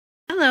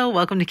Hello,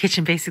 welcome to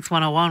Kitchen Basics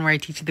 101, where I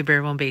teach you the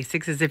bare bone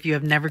basics as if you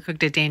have never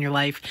cooked a day in your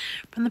life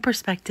from the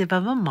perspective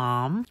of a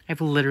mom.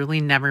 I've literally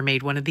never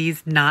made one of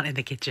these, not in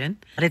the kitchen.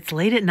 But it's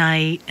late at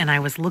night and I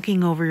was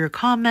looking over your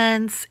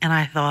comments and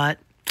I thought,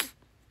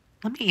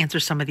 let me answer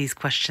some of these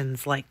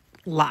questions like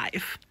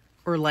live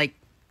or like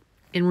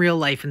in real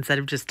life instead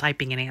of just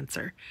typing an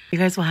answer. You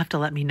guys will have to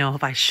let me know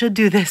if I should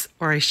do this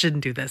or I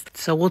shouldn't do this.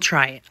 So we'll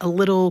try it. A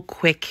little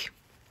quick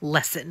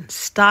lesson.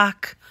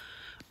 Stock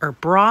or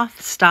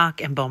broth,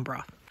 stock, and bone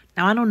broth.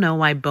 Now, I don't know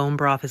why bone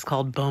broth is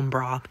called bone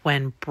broth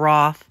when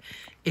broth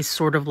is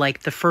sort of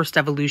like the first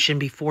evolution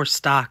before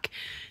stock,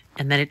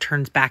 and then it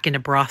turns back into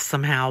broth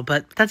somehow,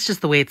 but that's just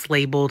the way it's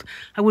labeled.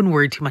 I wouldn't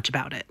worry too much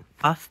about it.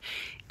 Broth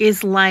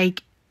is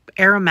like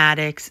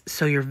aromatics,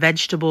 so your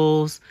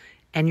vegetables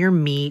and your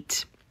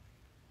meat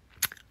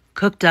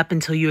cooked up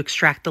until you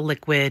extract the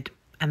liquid,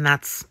 and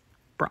that's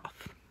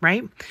broth,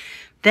 right?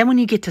 Then when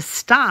you get to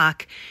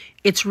stock,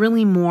 it's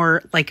really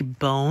more like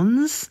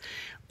bones.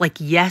 Like,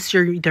 yes,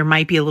 there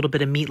might be a little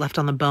bit of meat left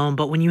on the bone,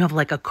 but when you have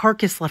like a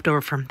carcass left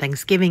over from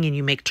Thanksgiving and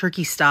you make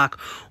turkey stock,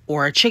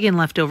 or a chicken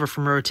left over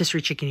from a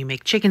rotisserie chicken, you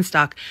make chicken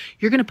stock,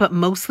 you're going to put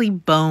mostly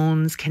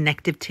bones,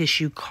 connective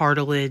tissue,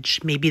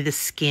 cartilage, maybe the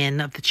skin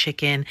of the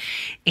chicken,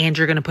 and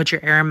you're going to put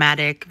your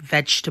aromatic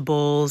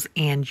vegetables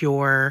and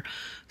your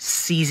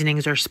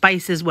seasonings or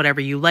spices,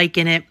 whatever you like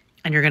in it.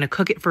 And you're going to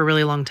cook it for a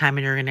really long time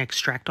and you're going to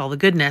extract all the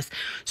goodness.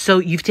 So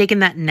you've taken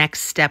that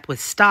next step with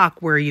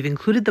stock where you've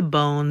included the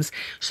bones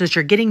so that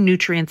you're getting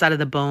nutrients out of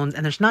the bones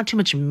and there's not too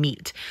much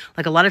meat.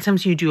 Like a lot of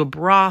times when you do a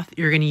broth,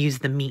 you're going to use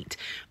the meat.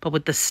 But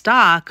with the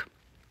stock,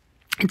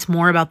 it's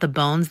more about the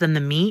bones than the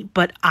meat,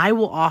 but I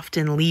will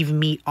often leave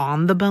meat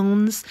on the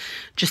bones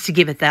just to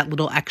give it that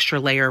little extra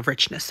layer of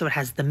richness. So it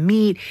has the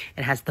meat,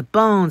 it has the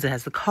bones, it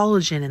has the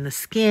collagen and the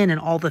skin and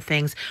all the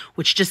things,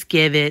 which just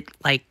give it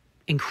like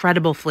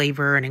incredible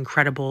flavor and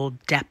incredible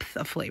depth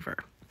of flavor.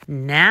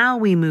 Now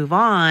we move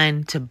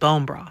on to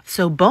bone broth.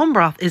 So bone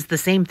broth is the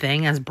same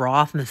thing as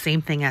broth and the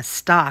same thing as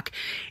stock.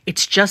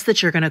 It's just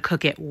that you're going to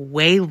cook it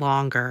way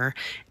longer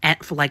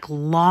and for like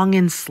long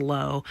and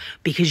slow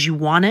because you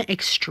want to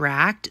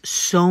extract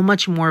so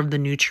much more of the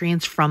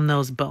nutrients from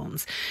those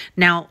bones.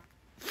 Now,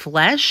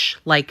 flesh,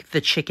 like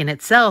the chicken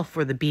itself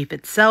or the beef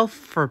itself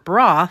for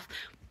broth,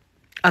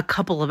 a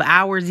couple of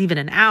hours, even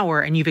an hour,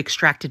 and you've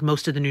extracted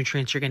most of the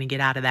nutrients you're going to get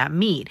out of that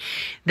meat.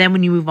 Then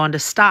when you move on to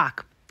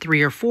stock,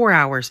 3 or 4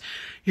 hours,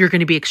 you're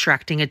going to be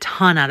extracting a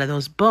ton out of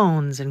those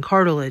bones and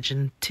cartilage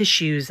and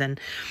tissues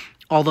and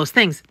all those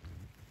things.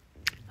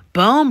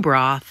 Bone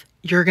broth,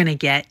 you're going to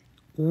get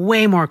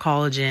way more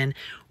collagen,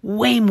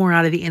 way more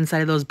out of the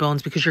inside of those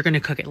bones because you're going to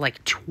cook it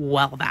like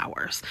 12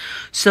 hours.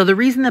 So the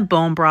reason that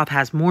bone broth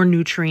has more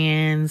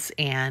nutrients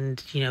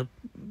and,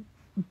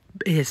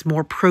 is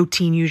more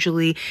protein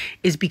usually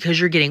is because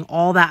you're getting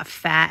all that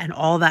fat and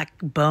all that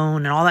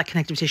bone and all that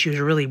connective tissue is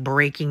really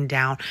breaking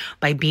down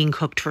by being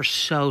cooked for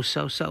so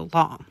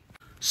long.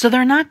 So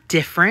they're not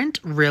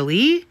different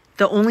really.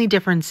 The only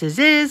difference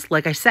is,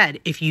 like I said,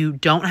 if you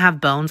don't have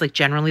bones, like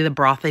generally the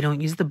broth, they don't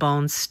use the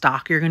bones.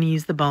 Stock, you're going to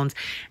use the bones.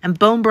 And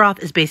bone broth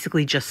is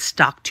basically just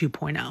stock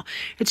 2.0.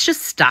 It's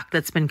just stock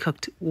that's been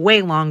cooked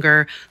way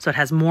longer. So it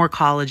has more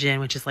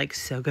collagen, which is like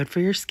so good for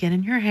your skin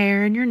and your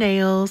hair and your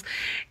nails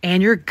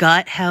and your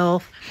gut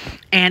health.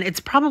 And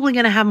it's probably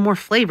going to have more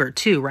flavor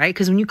too, right?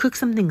 Because when you cook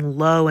something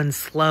low and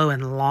slow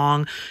and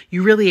long,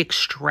 you really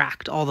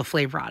extract all the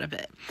flavor out of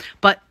it.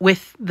 But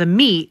with the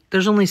meat,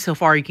 there's only so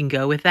far you can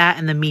go with that.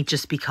 And the meat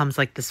just becomes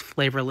like this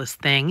flavorless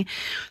thing.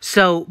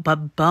 So,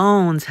 but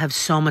bones have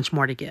so much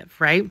more to give,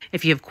 right?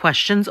 If you have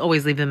questions,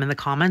 always leave them in the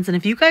comments. And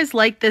if you guys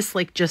like this,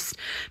 like just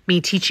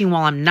me teaching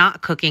while I'm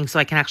not cooking so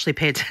I can actually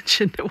pay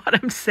attention to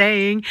what I'm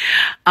saying,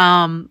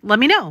 let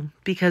me know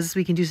because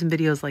we can do some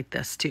videos like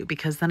this too,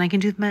 because then I can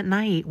do them at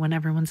night when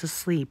everyone's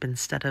asleep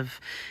instead of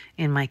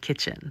in my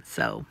kitchen.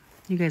 So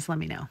you guys let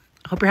me know.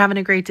 I hope you're having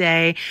a great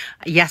day.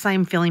 Yes, I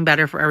am feeling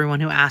better for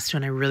everyone who asked,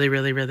 and I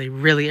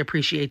really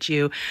appreciate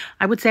you.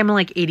 I would say I'm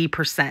like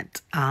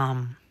 80%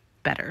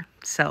 better.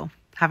 So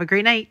have a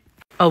great night.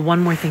 Oh,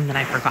 one more thing that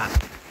I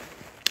forgot.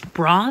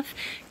 Broth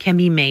can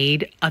be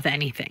made of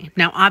anything.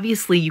 Now,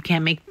 obviously, you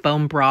can't make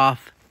bone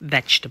broth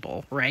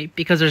vegetable, right?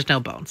 Because there's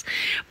no bones.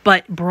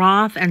 But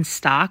broth and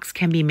stocks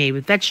can be made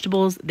with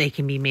vegetables. They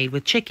can be made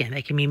with chicken.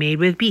 They can be made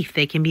with beef.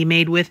 They can be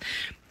made with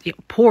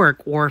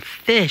pork or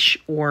fish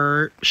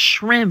or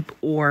shrimp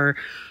or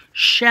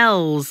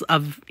shells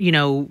of,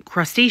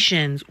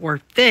 crustaceans or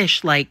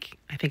fish. Like,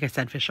 I think I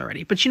said fish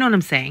already, but you know what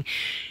I'm saying?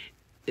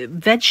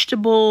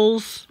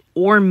 Vegetables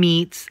or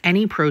meats,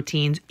 any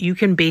proteins, you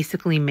can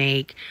basically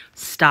make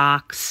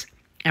stocks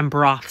and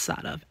broths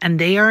out of. And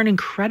they are an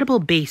incredible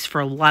base for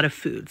a lot of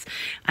foods.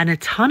 And a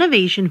ton of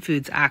Asian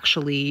foods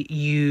actually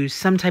use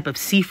some type of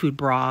seafood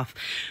broth,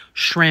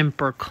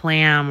 shrimp or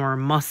clam or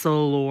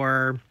mussel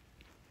or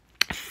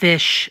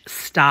fish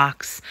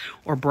stocks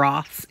or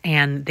broths,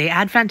 and they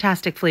add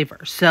fantastic flavor.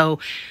 So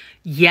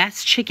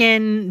Yes,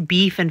 chicken,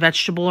 beef, and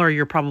vegetable are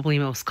your probably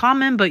most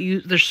common, but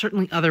there's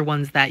certainly other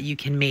ones that you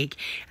can make.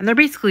 And they're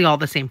basically all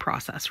the same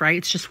process, right?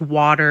 It's just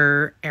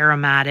water,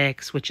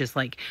 aromatics, which is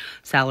like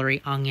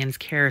celery, onions,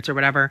 carrots, or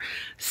whatever,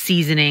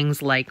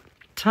 seasonings like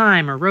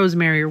thyme or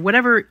rosemary or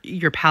whatever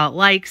your palate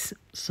likes,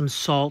 some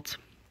salt,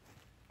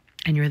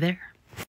 and you're there.